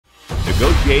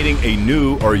Negotiating a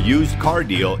new or used car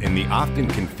deal in the often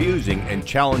confusing and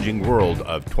challenging world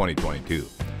of 2022.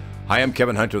 Hi, I'm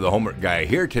Kevin Hunter, the Homework Guy,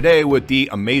 here today with the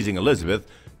amazing Elizabeth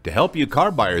to help you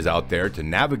car buyers out there to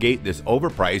navigate this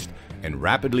overpriced and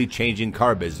rapidly changing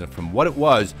car business from what it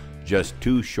was just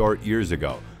 2 short years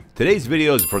ago. Today's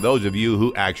video is for those of you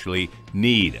who actually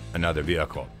need another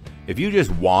vehicle. If you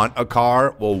just want a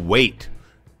car, well, wait.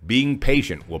 Being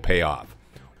patient will pay off.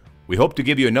 We hope to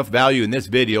give you enough value in this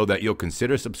video that you'll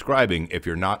consider subscribing if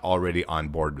you're not already on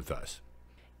board with us.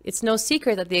 It's no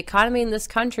secret that the economy in this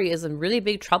country is in really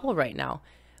big trouble right now.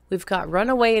 We've got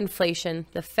runaway inflation,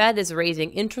 the Fed is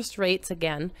raising interest rates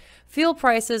again, fuel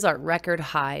prices are at record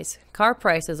highs, car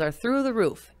prices are through the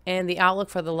roof, and the outlook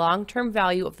for the long-term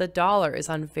value of the dollar is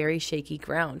on very shaky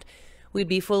ground. We'd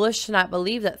be foolish to not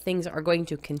believe that things are going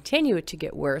to continue to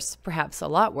get worse, perhaps a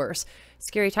lot worse.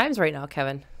 Scary times right now,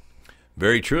 Kevin.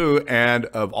 Very true, and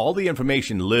of all the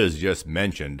information Liz just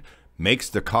mentioned, makes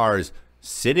the cars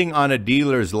sitting on a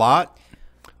dealer's lot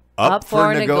up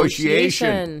for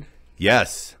negotiation.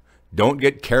 Yes, don't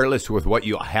get careless with what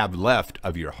you have left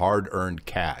of your hard-earned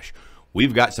cash.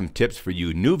 We've got some tips for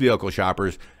you new vehicle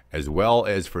shoppers, as well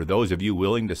as for those of you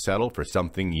willing to settle for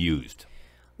something used.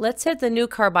 Let's hit the new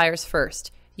car buyers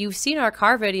first. You've seen our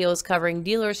car videos covering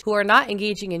dealers who are not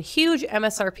engaging in huge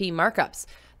MSRP markups.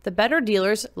 The better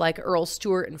dealers, like Earl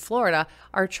Stewart in Florida,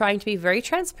 are trying to be very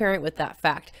transparent with that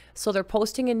fact, so they're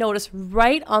posting a notice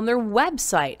right on their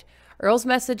website. Earl's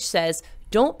message says,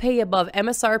 "Don't pay above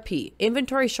MSRP.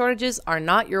 Inventory shortages are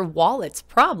not your wallet's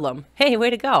problem." Hey,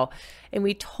 way to go. And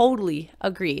we totally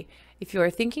agree. If you are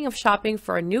thinking of shopping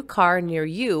for a new car near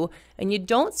you and you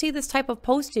don't see this type of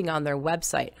posting on their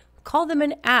website, call them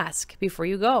and ask before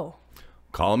you go.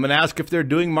 Call them and ask if they're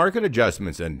doing market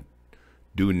adjustments, and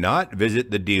do not visit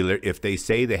the dealer if they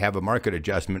say they have a market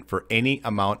adjustment for any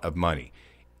amount of money.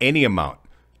 Any amount.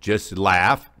 Just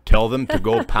laugh, tell them to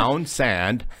go pound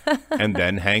sand, and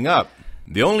then hang up.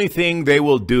 The only thing they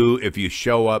will do if you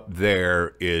show up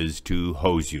there is to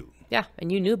hose you. Yeah,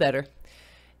 and you knew better.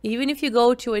 Even if you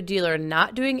go to a dealer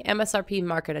not doing MSRP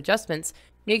market adjustments,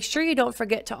 make sure you don't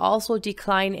forget to also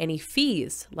decline any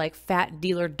fees like fat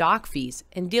dealer dock fees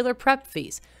and dealer prep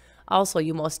fees. Also,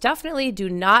 you most definitely do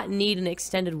not need an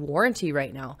extended warranty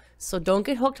right now, so don't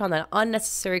get hooked on that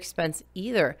unnecessary expense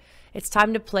either. It's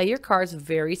time to play your cards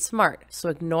very smart, so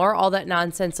ignore all that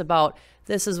nonsense about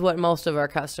this is what most of our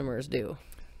customers do.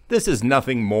 This is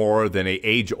nothing more than an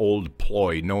age-old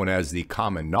ploy known as the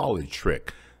common knowledge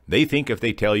trick. They think if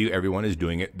they tell you everyone is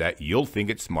doing it, that you'll think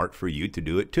it's smart for you to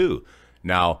do it too.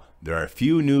 Now, there are a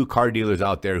few new car dealers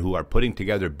out there who are putting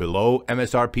together below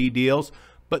MSRP deals,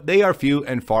 but they are few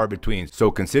and far between. So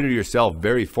consider yourself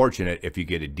very fortunate if you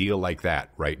get a deal like that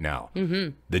right now.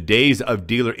 The days of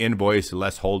dealer invoice,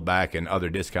 less holdback, and other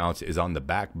discounts is on the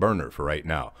back burner for right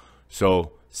now.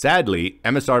 So sadly,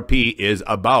 MSRP is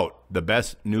about the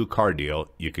best new car deal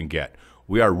you can get.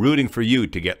 We are rooting for you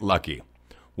to get lucky.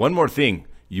 One more thing.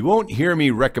 You won't hear me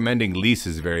recommending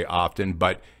leases very often,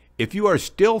 but if you are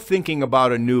still thinking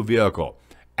about a new vehicle,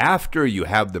 after you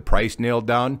have the price nailed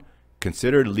down,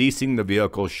 consider leasing the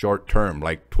vehicle short term,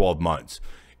 like 12 months.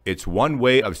 It's one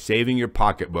way of saving your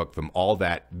pocketbook from all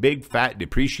that big fat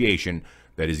depreciation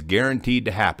that is guaranteed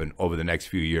to happen over the next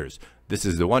few years. This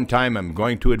is the one time I'm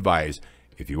going to advise,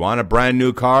 if you want a brand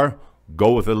new car,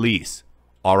 go with a lease.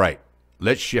 All right,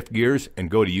 let's shift gears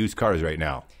and go to used cars right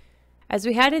now. As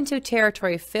we head into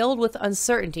territory filled with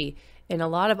uncertainty and a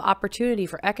lot of opportunity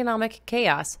for economic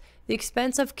chaos, the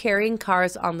expense of carrying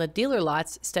cars on the dealer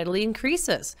lots steadily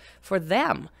increases. For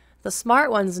them, the smart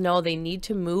ones know they need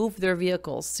to move their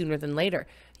vehicles sooner than later.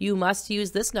 You must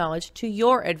use this knowledge to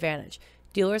your advantage.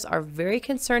 Dealers are very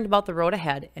concerned about the road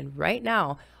ahead and right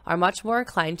now are much more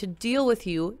inclined to deal with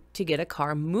you to get a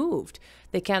car moved.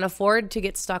 They can't afford to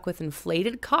get stuck with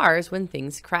inflated cars when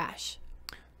things crash.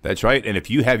 That's right, and if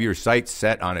you have your sights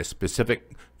set on a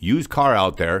specific used car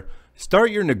out there,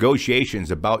 start your negotiations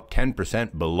about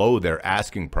 10% below their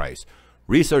asking price.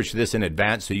 Research this in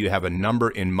advance so you have a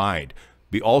number in mind.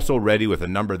 Be also ready with a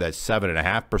number that's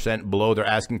 7.5% below their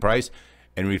asking price,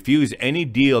 and refuse any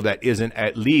deal that isn't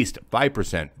at least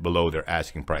 5% below their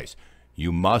asking price.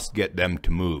 You must get them to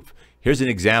move. Here's an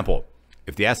example.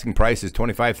 If the asking price is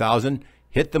 $25,000,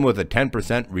 hit them with a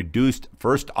 10% reduced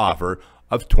first offer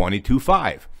of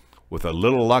 $22,500. With a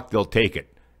little luck, they'll take it.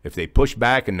 If they push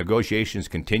back and negotiations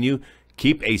continue,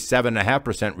 keep a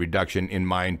 7.5% reduction in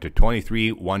mind to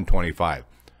 $23,125.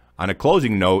 On a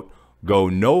closing note, go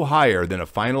no higher than a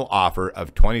final offer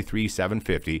of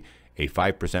 $23,750, a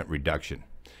 5% reduction.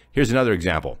 Here's another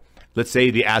example. Let's say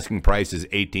the asking price is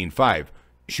 $18,500.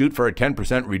 Shoot for a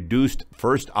 10% reduced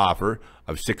first offer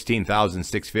of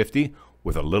 $16,650.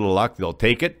 With a little luck, they'll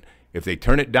take it. If they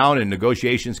turn it down and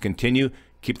negotiations continue,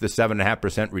 keep the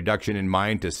 7.5% reduction in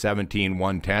mind to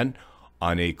 $17,110.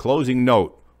 On a closing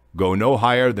note, go no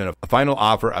higher than a final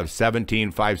offer of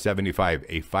 $17,575,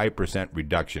 a 5%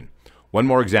 reduction. One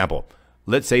more example.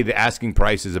 Let's say the asking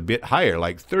price is a bit higher,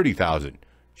 like $30,000.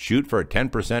 Shoot for a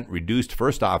 10% reduced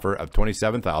first offer of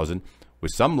 $27,000.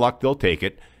 With some luck, they'll take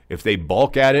it. If they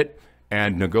balk at it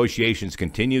and negotiations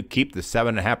continue, keep the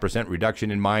 7.5% reduction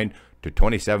in mind to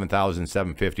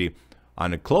 $27,750.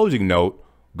 On a closing note,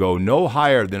 go no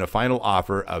higher than a final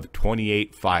offer of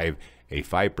 $28,500, a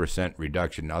 5%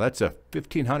 reduction. Now, that's a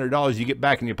 $1,500 you get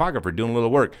back in your pocket for doing a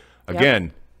little work.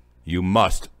 Again, you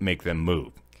must make them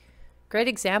move. Great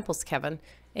examples, Kevin.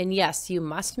 And yes, you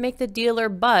must make the dealer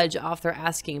budge off their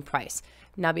asking price.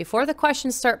 Now, before the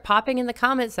questions start popping in the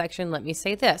comment section, let me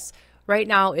say this. Right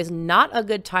now is not a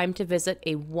good time to visit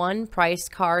a one-price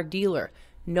car dealer.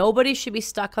 Nobody should be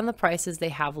stuck on the prices they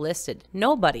have listed.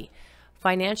 Nobody.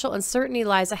 Financial uncertainty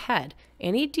lies ahead.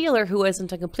 Any dealer who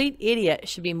isn't a complete idiot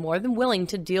should be more than willing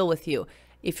to deal with you.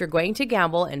 If you're going to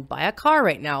gamble and buy a car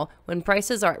right now, when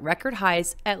prices are at record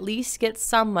highs, at least get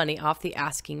some money off the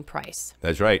asking price.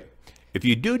 That's right. If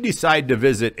you do decide to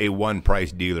visit a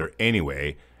one-price dealer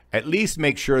anyway, at least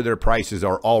make sure their prices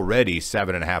are already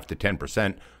 7.5% to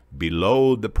 10%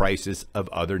 below the prices of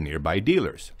other nearby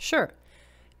dealers. Sure.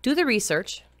 Do the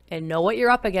research and know what you're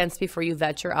up against before you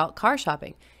venture out car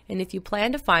shopping. And if you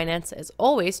plan to finance, as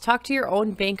always, talk to your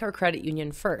own bank or credit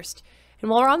union first. And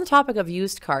while we're on the topic of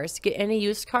used cars, get any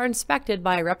used car inspected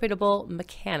by a reputable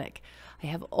mechanic. I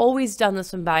have always done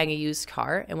this when buying a used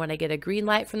car, and when I get a green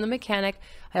light from the mechanic,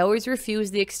 I always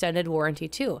refuse the extended warranty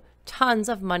too. Tons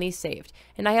of money saved,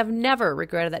 and I have never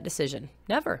regretted that decision.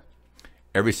 Never.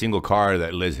 Every single car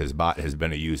that Liz has bought has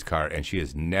been a used car, and she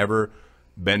has never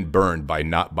been burned by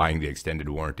not buying the extended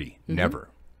warranty. Never.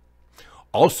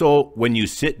 Also, when you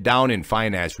sit down in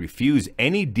finance, refuse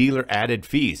any dealer added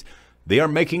fees. They are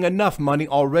making enough money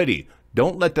already.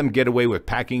 Don't let them get away with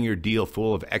packing your deal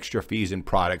full of extra fees and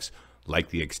products like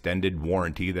the extended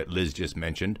warranty that Liz just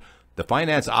mentioned. The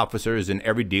finance officers in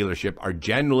every dealership are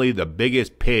generally the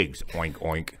biggest pigs, oink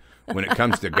oink, when it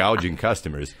comes to gouging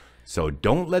customers. So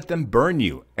don't let them burn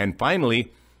you. And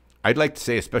finally, I'd like to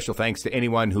say a special thanks to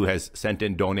anyone who has sent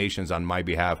in donations on my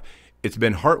behalf. It's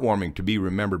been heartwarming to be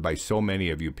remembered by so many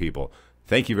of you people.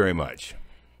 Thank you very much.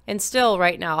 And still,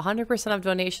 right now, 100% of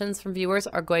donations from viewers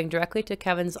are going directly to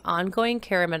Kevin's ongoing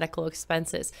care and medical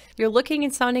expenses. You're looking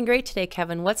and sounding great today,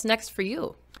 Kevin. What's next for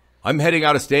you? I'm heading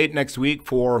out of state next week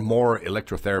for more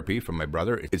electrotherapy from my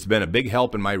brother. It's been a big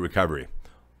help in my recovery.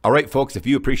 All right, folks, if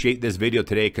you appreciate this video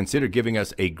today, consider giving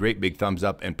us a great big thumbs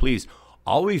up. And please,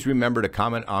 always remember to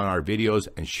comment on our videos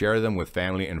and share them with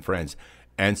family and friends.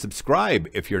 And subscribe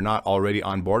if you're not already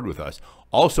on board with us.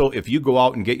 Also, if you go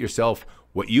out and get yourself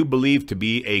what you believe to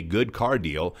be a good car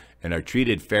deal and are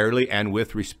treated fairly and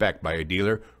with respect by a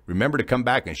dealer, remember to come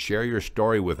back and share your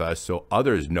story with us so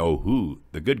others know who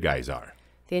the good guys are.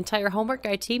 The entire Homework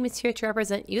Guy team is here to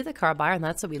represent you, the car buyer, and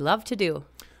that's what we love to do.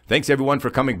 Thanks, everyone, for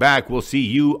coming back. We'll see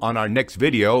you on our next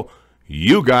video.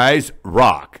 You guys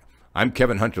rock. I'm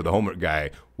Kevin Hunter, the Homework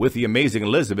Guy, with the amazing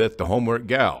Elizabeth, the Homework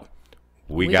Gal.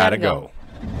 We gotta go.